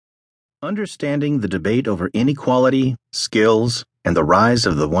Understanding the Debate Over Inequality, Skills, and the Rise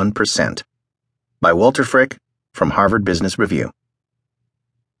of the 1% by Walter Frick from Harvard Business Review.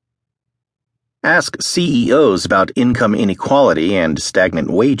 Ask CEOs about income inequality and stagnant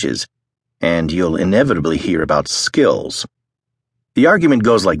wages, and you'll inevitably hear about skills. The argument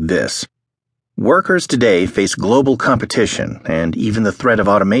goes like this. Workers today face global competition and even the threat of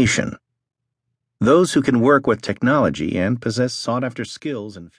automation. Those who can work with technology and possess sought-after skills and